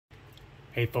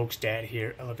Hey folks, Dad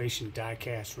here, Elevation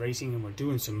Diecast Racing, and we're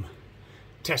doing some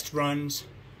test runs.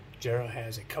 Jera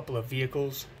has a couple of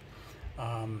vehicles.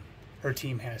 Her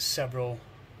team has several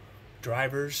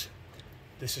drivers.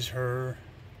 This is her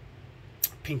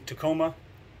pink Tacoma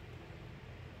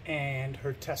and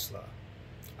her Tesla.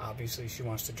 Obviously she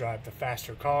wants to drive the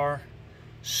faster car,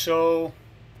 so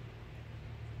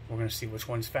we're going to see which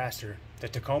one's faster, the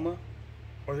Tacoma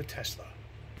or the Tesla.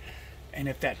 And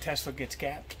if that Tesla gets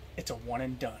gapped, it's a one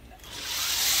and done.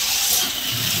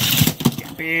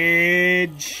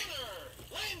 Gappage.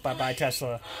 Bye-bye,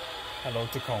 Tesla. Hello,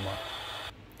 Tacoma.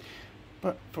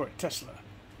 But for a Tesla,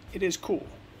 it is cool.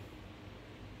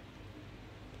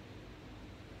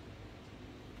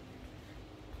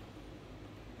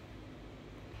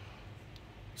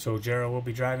 So Jera will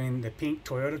be driving the pink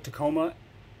Toyota Tacoma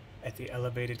at the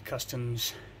Elevated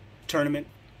Customs Tournament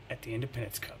at the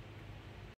Independence Cup.